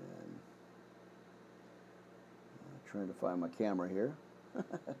 I'm trying to find my camera here. All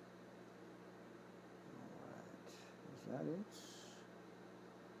right. Is that it?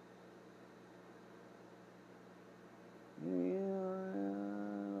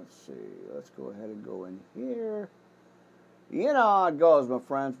 Yeah. Let's see. Let's go ahead and go in here. You know how it goes, my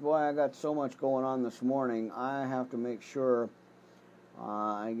friends. Boy, I got so much going on this morning. I have to make sure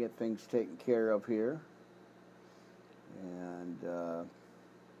I get things taken care of here. And make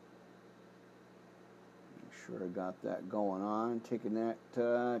sure I got that going on. Taking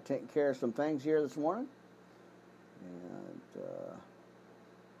care of some things here this morning. And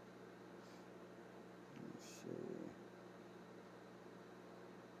let's see.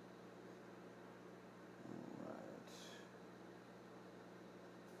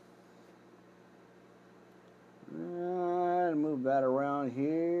 All right. Move that around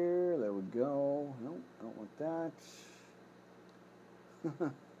here. There we go. Nope, I don't want that.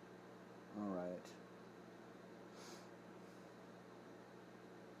 All right.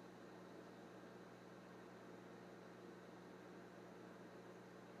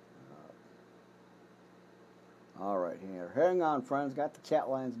 All right, here. Hang on, friends. Got the chat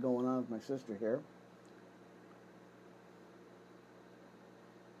lines going on with my sister here.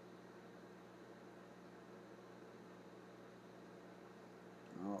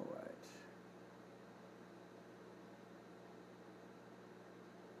 All right.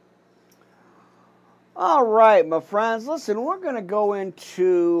 All right, my friends. Listen, we're going to go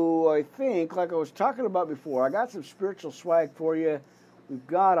into, I think, like I was talking about before, I got some spiritual swag for you. We've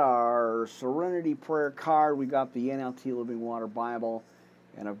got our Serenity Prayer card. We got the NLT Living Water Bible.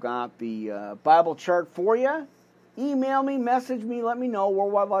 And I've got the Bible chart for you. Email me, message me, let me know.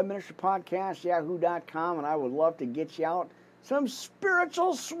 Worldwide Live Ministry Podcast, yahoo.com. And I would love to get you out some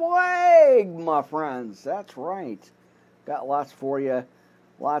spiritual swag, my friends. That's right. Got lots for you.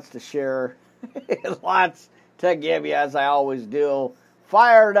 Lots to share. Lots to give you, as I always do,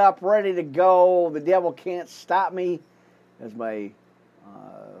 fired up, ready to go. The devil can't stop me, as my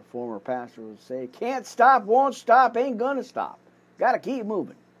former pastor would say. Can't stop, won't stop, ain't gonna stop. Got to keep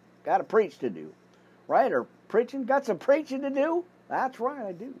moving. Got to preach to do. Right? Or preaching? Got some preaching to do? That's right,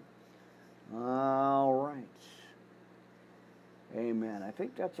 I do. All right. Amen. I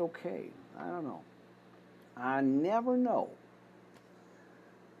think that's okay. I don't know. I never know.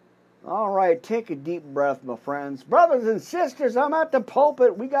 All right, take a deep breath, my friends. Brothers and sisters, I'm at the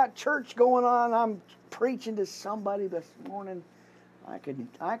pulpit. We got church going on. I'm preaching to somebody this morning. I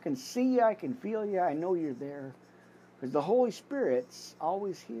can see you. I can feel you. I know you're there. Because the Holy Spirit's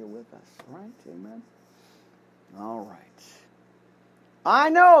always here with us, right? Amen? All right. I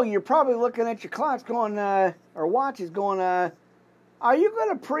know you're probably looking at your clocks going, or watches going, are you going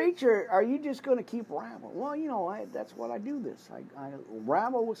to preach or are you just going to keep rambling? Well, you know, that's what I do this. I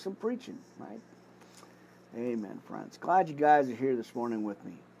ramble with some preaching, right? Amen, friends. Glad you guys are here this morning with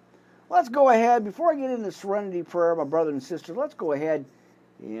me. Let's go ahead. Before I get into Serenity Prayer, my brothers and sisters, let's go ahead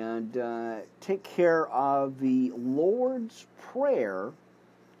and take care of the Lord's Prayer.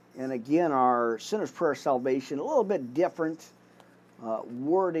 And again, our Sinner's Prayer Salvation, a little bit different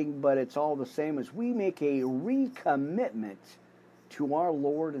wording, but it's all the same as we make a recommitment to our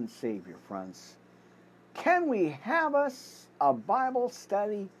Lord and Savior, friends. Can we have us a Bible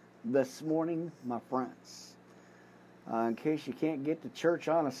study this morning, my friends? In case you can't get to church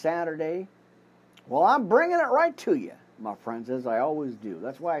on a Saturday, well, I'm bringing it right to you, my friends, as I always do.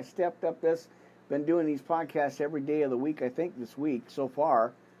 That's why I stepped up this. Been doing these podcasts every day of the week. I think this week so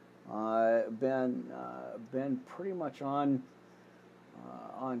far, been pretty much on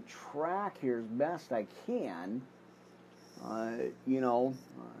track here as best I can.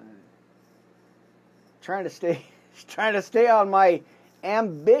 Trying to stay on my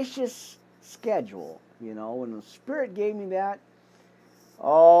ambitious schedule, and the Spirit gave me that.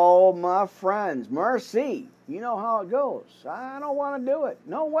 Oh, my friends, mercy. You know how it goes. I don't want to do it.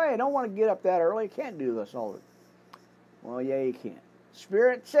 No way. I don't want to get up that early. I can't do this all the time. Well, yeah, you can.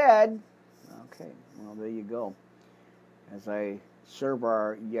 Spirit said, okay, well, there you go. As I serve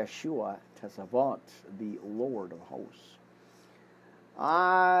our Yeshua Tesavant, the Lord of hosts.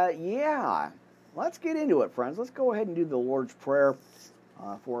 Yeah, let's get into it, friends. Let's go ahead and do the Lord's Prayer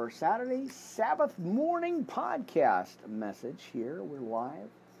for our Saturday Sabbath morning podcast message here. We're live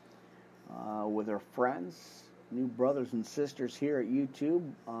with our friends, new brothers and sisters here at YouTube,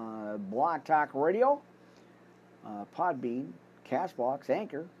 Blog Talk Radio, Podbean, Castbox,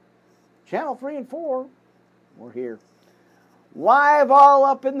 Anchor, Channel 3 and 4. We're here. Live all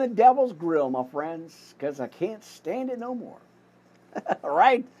up in the devil's grill, my friends, because I can't stand it no more. All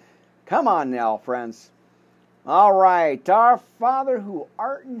right? Come on now, friends. All right. Our Father who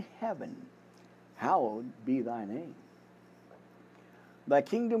art in heaven, hallowed be thy name. Thy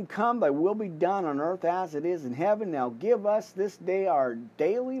kingdom come, thy will be done on earth as it is in heaven. Now give us this day our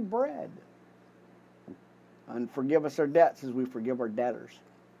daily bread. And forgive us our debts as we forgive our debtors.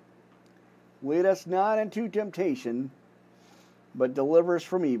 Lead us not into temptation, but deliver us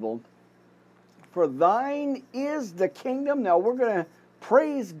from evil. For thine is the kingdom. Now we're going to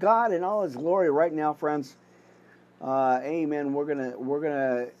praise God in all his glory right now, friends. Amen. We're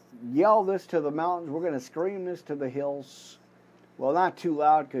gonna yell this to the mountains. We're going to scream this to the hills. Well, not too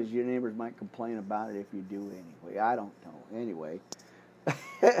loud because your neighbors might complain about it if you do anyway. I don't know. Anyway.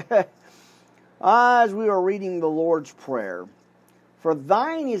 As we were reading the Lord's Prayer, for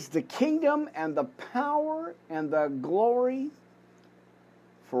thine is the kingdom and the power and the glory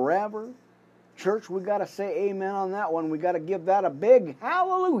forever. Church, we got to say amen on that one. We got to give that a big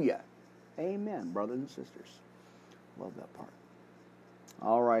hallelujah. Amen, brothers and sisters. Love that part.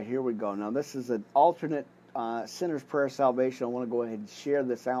 All right, here we go. Now, this is an alternate Sinner's Prayer Salvation. I want to go ahead and share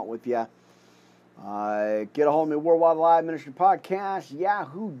this out with you. Get a hold of me, Worldwide Live Ministry Podcast,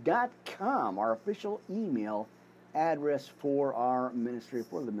 yahoo.com, our official email address for our ministry,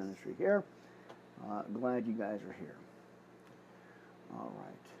 for the ministry here. Glad you guys are here. All right.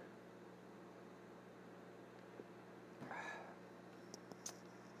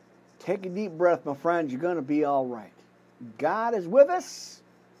 Take a deep breath, my friends. You're going to be all right. God is with us.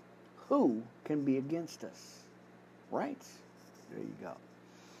 Who can be against us? Right? There you go.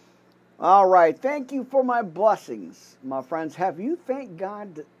 All right. Thank you for my blessings, my friends. Have you thanked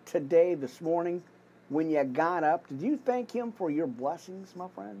God today, this morning, when you got up? Did you thank him for your blessings, my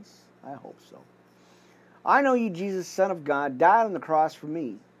friends? I hope so. I know you, Jesus, Son of God, died on the cross for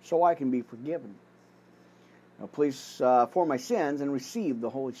me so I can be forgiven. Now, please, for my sins, and receive the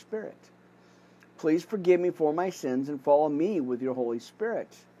Holy Spirit. Please forgive me for my sins and follow me with your Holy Spirit.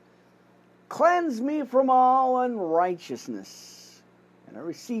 Cleanse me from all unrighteousness And I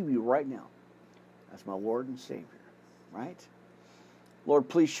receive you right now as my Lord and Savior, right? Lord,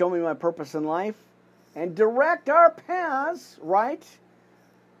 please show me my purpose in life and direct our paths, right?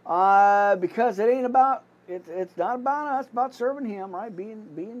 Because it ain't about, it's not about us, it's about serving Him, right?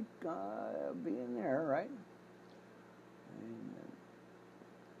 Being there, right? Amen.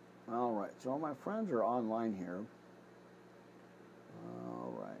 All right, so all my friends are online here.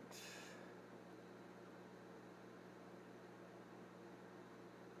 All right.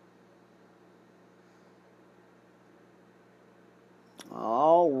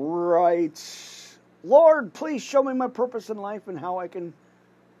 All right. Lord, please show me my purpose in life and how I can,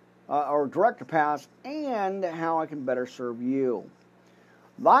 or direct a path, and how I can better serve you.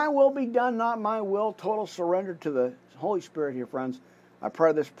 Thy will be done, not my will. Total surrender to the Holy Spirit here, friends. I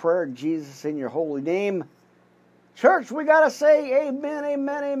pray this prayer, Jesus, in your holy name. Church, we got to say amen,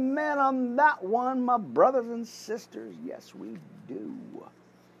 amen, amen on that one, my brothers and sisters. Yes, we do.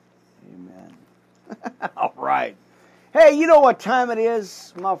 Amen. All right. Hey, you know what time it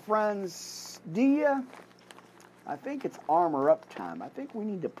is, my friends? Do you? I think it's armor up time. I think we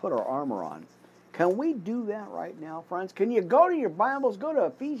need to put our armor on. Can we do that right now, friends? Can you go to your Bibles, go to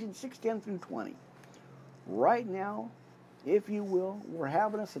Ephesians 6:10 through 20. Right now, if you will, we're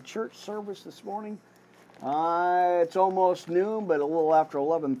having us a church service this morning. It's almost noon, but a little after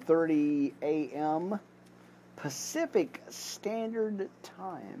 11:30 a.m. Pacific Standard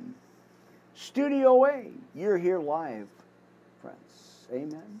Time. Studio A, you're here live, friends.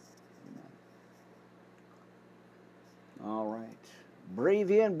 Amen. Amen. All right.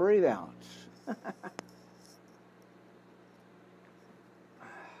 Breathe in, breathe out.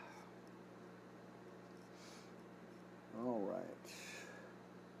 All right.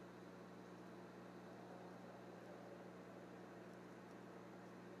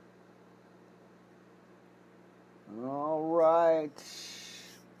 All right.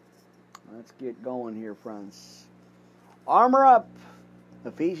 Let's get going here, friends. Armor up.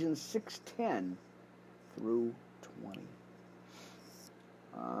 Ephesians 6:10 through 20.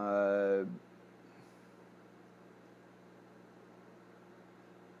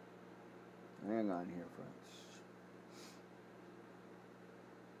 Hang on here, friends.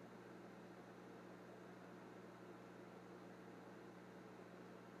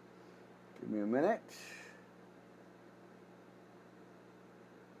 Give me a minute.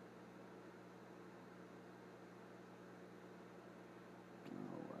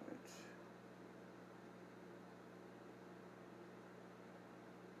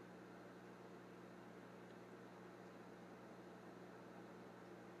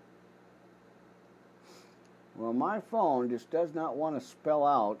 Well, my phone just does not want to spell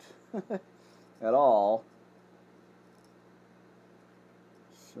out at all.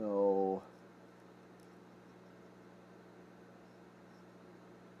 So,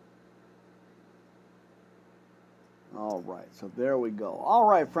 all right, so there we go. All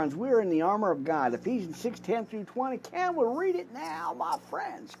right, friends, we're in the armor of God. Ephesians 6:10 through 20. Can we read it now, my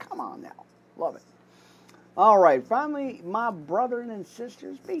friends? Come on now. Love it. All right, finally, my brethren and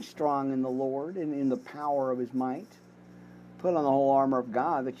sisters, be strong in the Lord and in the power of His might. Put on the whole armor of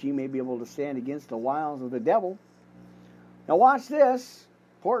God that ye may be able to stand against the wiles of the devil. Now watch this,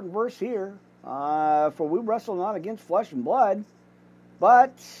 important verse here. For we wrestle not against flesh and blood,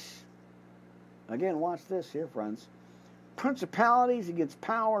 but, again, watch this here, friends. Principalities against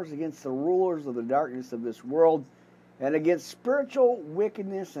powers, against the rulers of the darkness of this world, and against spiritual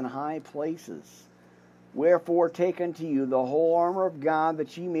wickedness in high places. Wherefore take unto you the whole armor of God,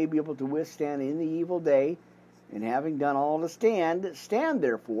 that ye may be able to withstand in the evil day, and having done all to stand, stand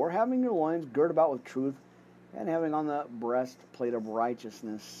therefore, having your loins girt about with truth, and having on the breastplate of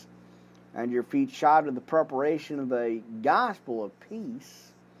righteousness, and your feet shod with the preparation of the gospel of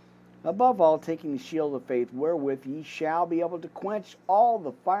peace. Above all, taking the shield of faith, wherewith ye shall be able to quench all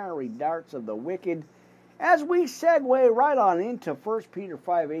the fiery darts of the wicked. As we segue right on into 1 Peter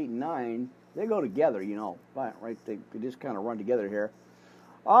 5:8 and 9, they go together, you know, right? They just kind of run together here.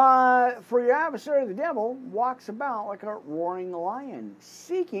 For your adversary, the devil, walks about like a roaring lion,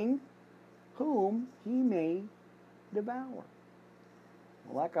 seeking whom he may devour.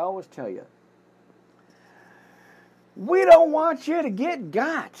 Well, like I always tell you, we don't want you to get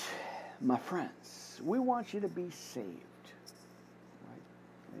got, my friends. We want you to be saved. Right?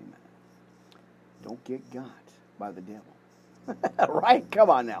 Amen. Don't get got by the devil. Right? Come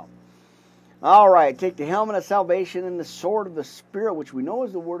on now. All right, take the helmet of salvation and the sword of the Spirit, which we know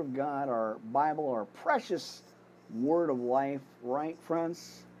is the Word of God, our Bible, our precious Word of life, right,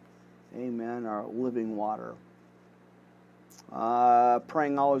 friends? Amen, our living water.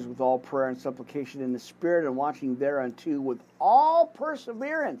 Praying always with all prayer and supplication in the Spirit, and watching thereunto with all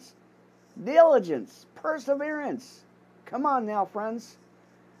perseverance, diligence, perseverance. Come on now, friends.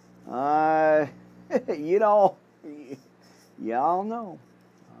 You know, y'all know.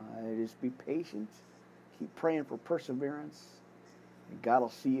 Just be patient. Keep praying for perseverance, and God will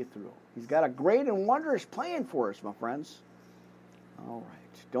see you through. He's got a great and wondrous plan for us, my friends. All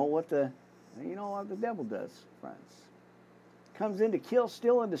right. Don't let the devil does, friends. Comes in to kill,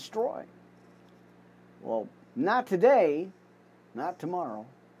 steal, and destroy. Well, not today, not tomorrow,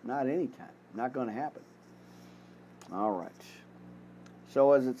 not anytime. Not going to happen. All right.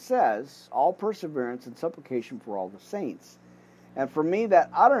 So as it says, all perseverance and supplication for all the saints. And for me that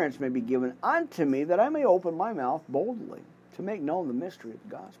utterance may be given unto me, that I may open my mouth boldly, to make known the mystery of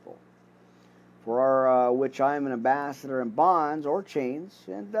the gospel, for which I am an ambassador in bonds or chains,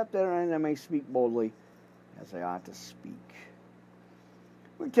 and that therein I may speak boldly as I ought to speak.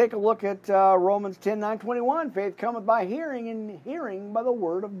 We take a look at Romans 10:9-21. Faith cometh by hearing, and hearing by the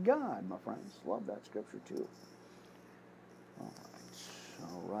word of God, my friends. Love that scripture too.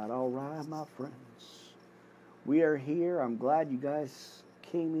 All right, my friends. We are here. I'm glad you guys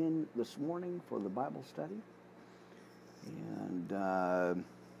came in this morning for the Bible study. And I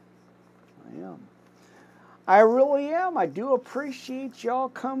am. I really am. I do appreciate y'all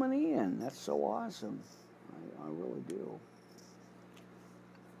coming in. That's so awesome. I really do.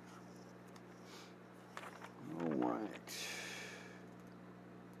 All right.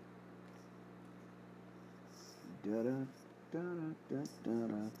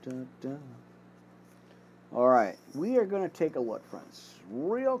 All right, we are going to take a look, friends,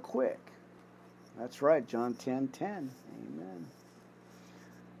 real quick. That's right, John 10:10. Amen.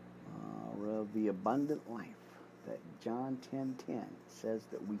 Of the abundant life that John 10:10 says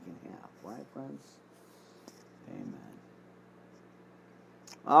that we can have, right, friends? Amen.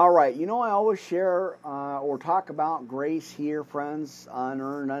 All right, you know, I always share or talk about grace here, friends,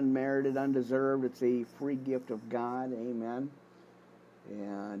 unearned, unmerited, undeserved. It's a free gift of God, amen.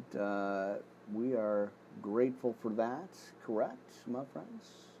 And we are grateful for that, correct, my friends?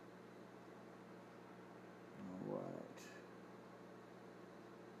 All right.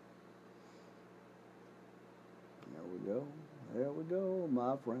 There we go,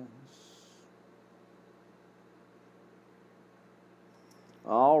 my friends.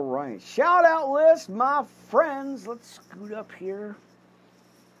 All right, shout out list, my friends. Let's scoot up here.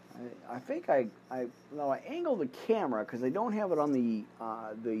 I think I angled the camera because I don't have it on the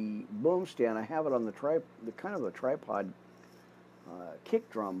boom stand. I have it on the kind of a tripod kick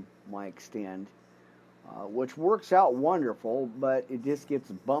drum mic stand, which works out wonderful, but it just gets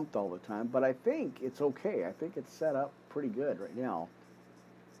bumped all the time. But I think it's okay. I think it's set up pretty good right now.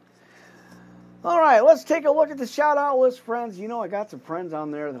 All right, let's take a look at the shout-out list, friends. You know, I got some friends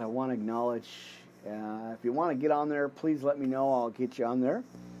on there that I want to acknowledge. If you want to get on there, please let me know. I'll get you on there.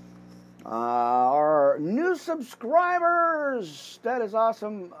 Our new subscribers, that is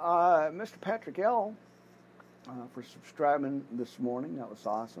awesome. Mr. Patrick L. For subscribing this morning. That was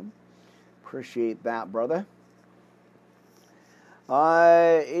awesome. Appreciate that, brother.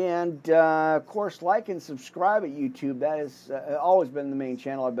 Of course, like and subscribe at YouTube. That has always been the main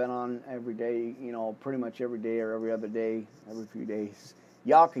channel I've been on every day, you know, pretty much every day or every other day, every few days.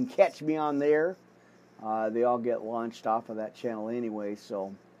 Y'all can catch me on there. They all get launched off of that channel anyway,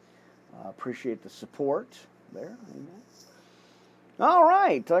 so appreciate the support there. Amen. All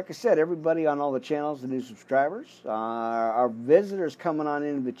right, like I said, everybody on all the channels, the new subscribers, our visitors coming on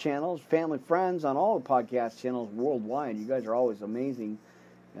into the channels, family, friends on all the podcast channels worldwide. You guys are always amazing,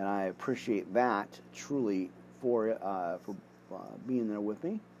 and I appreciate that truly for being there with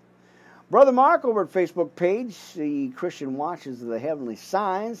me. Brother Mark over at Facebook page, the Christian Watches of the Heavenly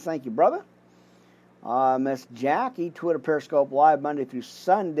Signs. Thank you, brother. Miss Jackie, Twitter Periscope Live Monday through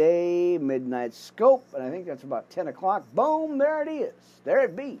Sunday, Midnight Scope, and I think that's about 10 o'clock. Boom, there it is. There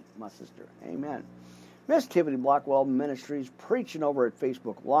it be, my sister. Amen. Miss Tiffany Blackwell Ministries, preaching over at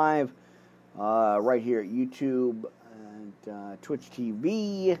Facebook Live, right here at YouTube, and Twitch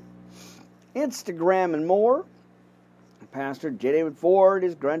TV, Instagram, and more. Pastor J. David Ford,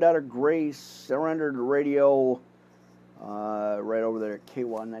 his granddaughter Grace, Surrendered Radio, right over there at KY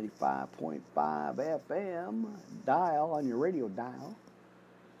 95.5 FM dial on your radio dial.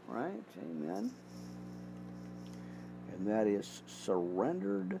 Right? Amen. And that is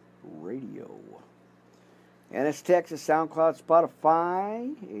Surrendered Radio. And it's Texas, SoundCloud,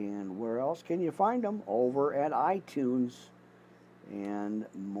 Spotify, and where else can you find them? Over at iTunes and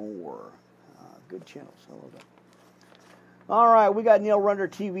more. Good channels. I love that. All right, we got Neil Runder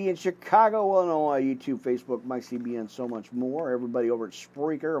TV in Chicago, Illinois, YouTube, Facebook, MyCBN, so much more. Everybody over at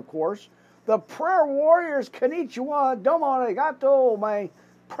Spreaker, of course. The Prayer Warriors, konnichiwa, domo arigato, my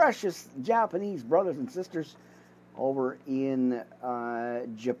precious Japanese brothers and sisters over in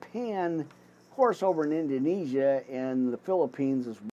Japan, of course, over in Indonesia and the Philippines as well.